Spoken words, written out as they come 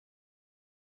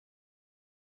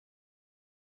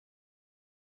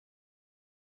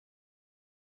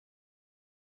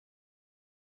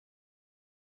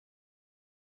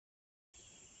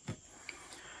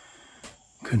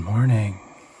Good morning.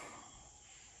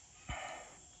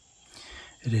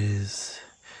 It is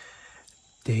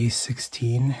day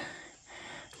 16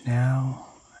 now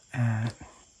at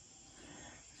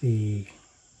the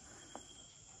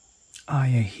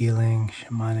Aya Healing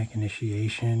Shamanic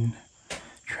Initiation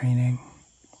training,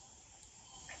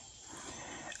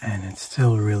 and it's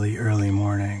still really early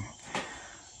morning.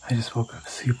 I just woke up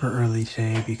super early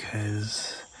today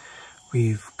because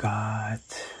we've got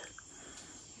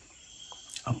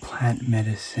a plant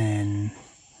medicine,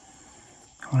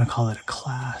 I want to call it a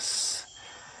class,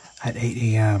 at 8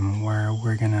 a.m. where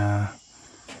we're gonna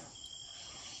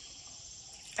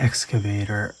excavate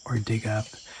or dig up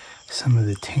some of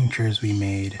the tinctures we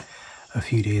made a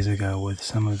few days ago with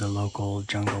some of the local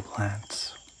jungle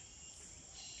plants.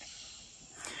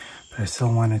 But I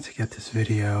still wanted to get this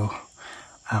video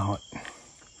out.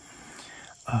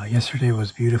 Yesterday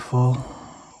was beautiful.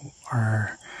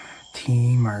 Our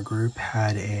group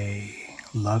had a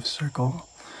love circle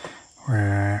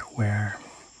where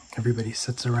everybody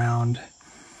sits around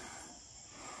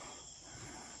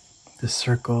the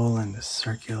circle and the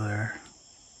circular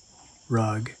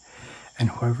rug, and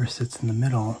whoever sits in the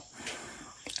middle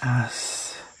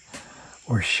asks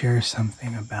or shares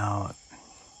something about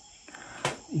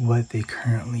what they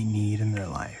currently need in their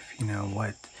life,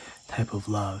 what type of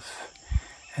love.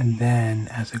 And then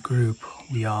as a group,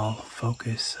 we all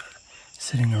focus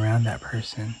sitting around that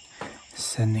person,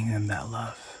 sending them that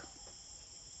love.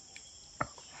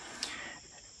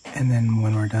 And then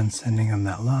when we're done sending them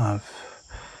that love,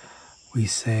 we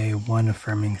say one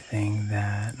affirming thing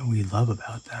that we love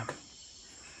about them.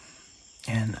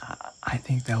 And I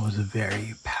think that was a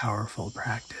very powerful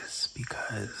practice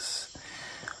because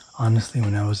honestly,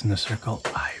 when I was in the circle,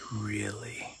 I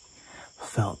really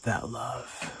felt that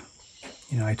love.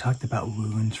 I talked about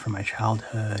wounds from my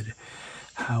childhood,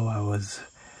 how I was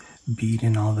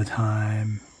beaten all the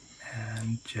time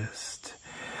and just,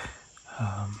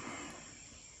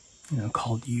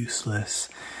 called useless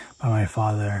by my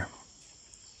father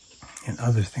and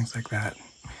other things like that.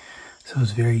 So it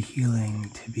was very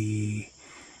healing to be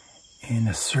in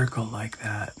a circle like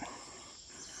that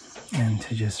and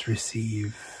to just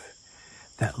receive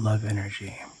that love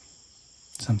energy.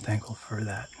 So I'm thankful for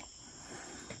that.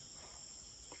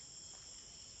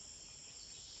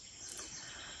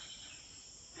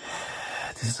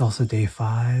 This is also day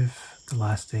 5, the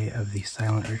last day of the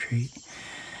silent retreat.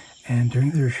 And during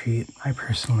the retreat, I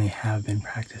personally have been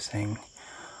practicing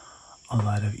a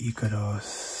lot of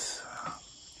ikaros.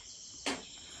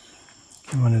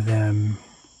 And one of them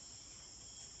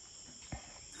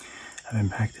I've been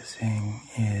practicing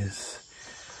is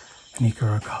an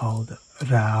ikaro called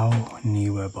Rao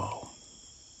Niwebo.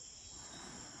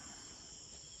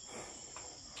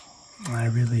 I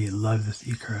really love this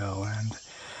ikaro, and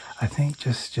I think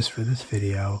just for this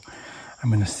video, I'm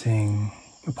going to sing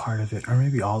a part of it, or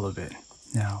maybe all of it.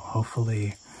 Now,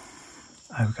 hopefully,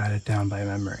 I've got it down by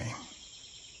memory.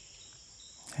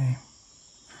 Okay,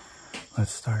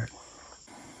 let's start.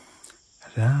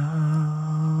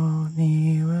 Rao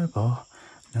niwebo,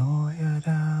 no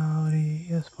yadauri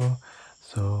yaspo,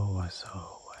 so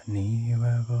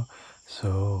niwebo,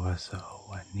 so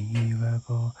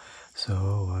niwebo,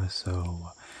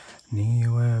 so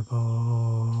niwebo.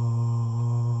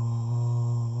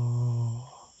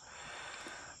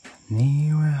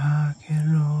 Niwe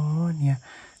hakeronia,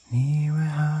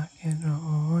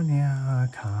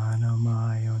 kana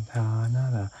mayon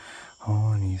tanara,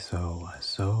 honi soa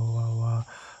wa,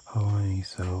 honi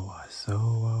soa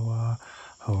wa,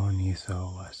 honi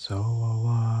soa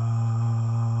wa.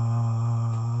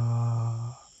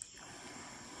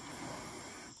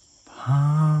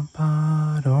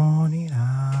 Pampadonira,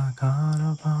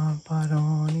 kana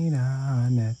pampadonira,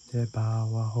 nete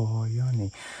bawa hoyoni,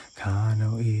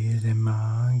 kano ire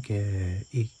manke,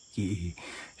 iki,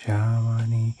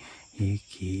 shamani,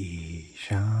 iki,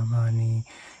 shamani,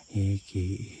 iki,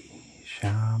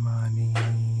 shamani.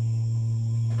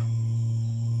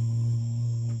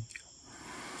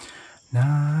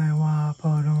 Nai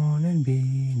waporon bi,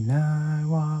 nai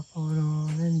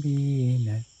waporon bi,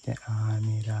 nete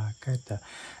anirakata,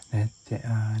 nete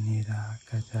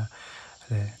anirakata,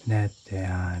 nete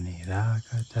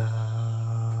anirakata.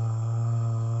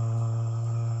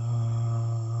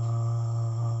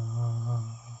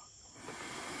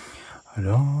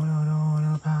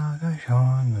 Rono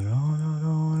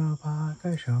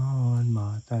pakashon,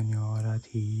 matanyora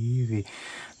TV,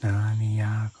 nani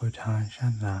yakutan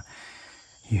shanla,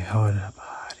 yoda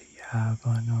bari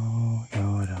yabano,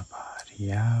 yoda bari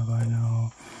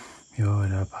yabano,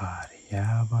 yoda bari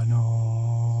yabano.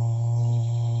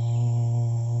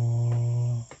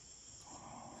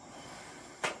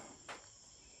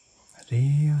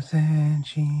 Ryu sen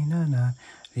shinanan,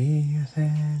 Ryu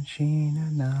sen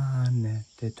shinanan,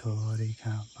 nete tori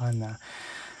kapana.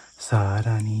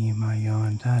 Sarani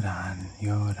mayon taran,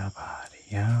 yorabari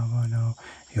yamano,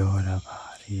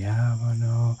 yorabari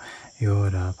yamano,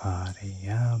 yorabari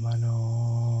yamano.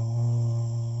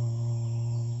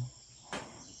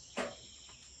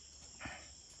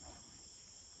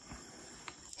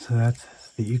 So that's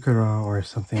the ikaro, or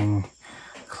something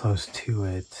close to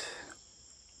it.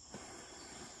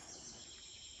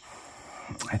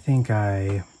 I think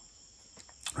I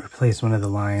replaced one of the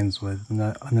lines with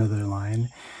another line,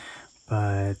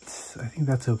 but I think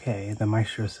that's okay. The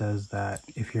Maestra says that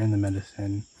if you're in the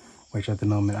medicine, which at the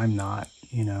moment I'm not,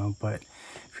 you know, but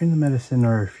if you're in the medicine,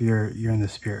 or if you're in the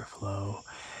spirit flow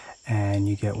and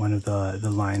you get one of the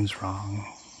lines wrong,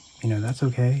 you know, that's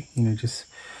okay. You know, just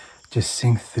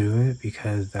sing through it,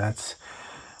 because that's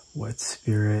what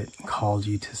spirit called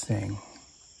you to sing.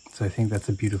 So I think that's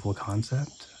a beautiful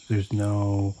concept. There's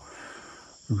no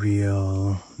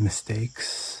real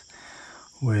mistakes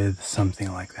with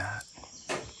something like that.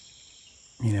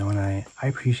 You know, and I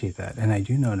appreciate that. And I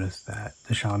do notice that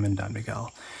the shaman, Don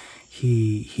Miguel,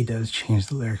 he does change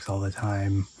the lyrics all the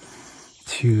time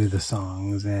to the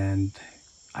songs, and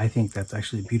I think that's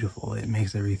actually beautiful. It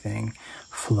makes everything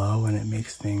flow, and it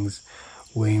makes things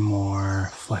way more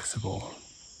flexible.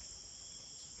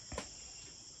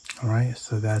 All right,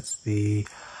 so that's the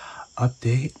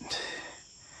update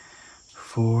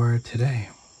for today.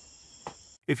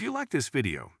 If you like this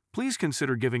video, please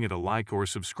consider giving it a like or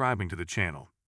subscribing to the channel.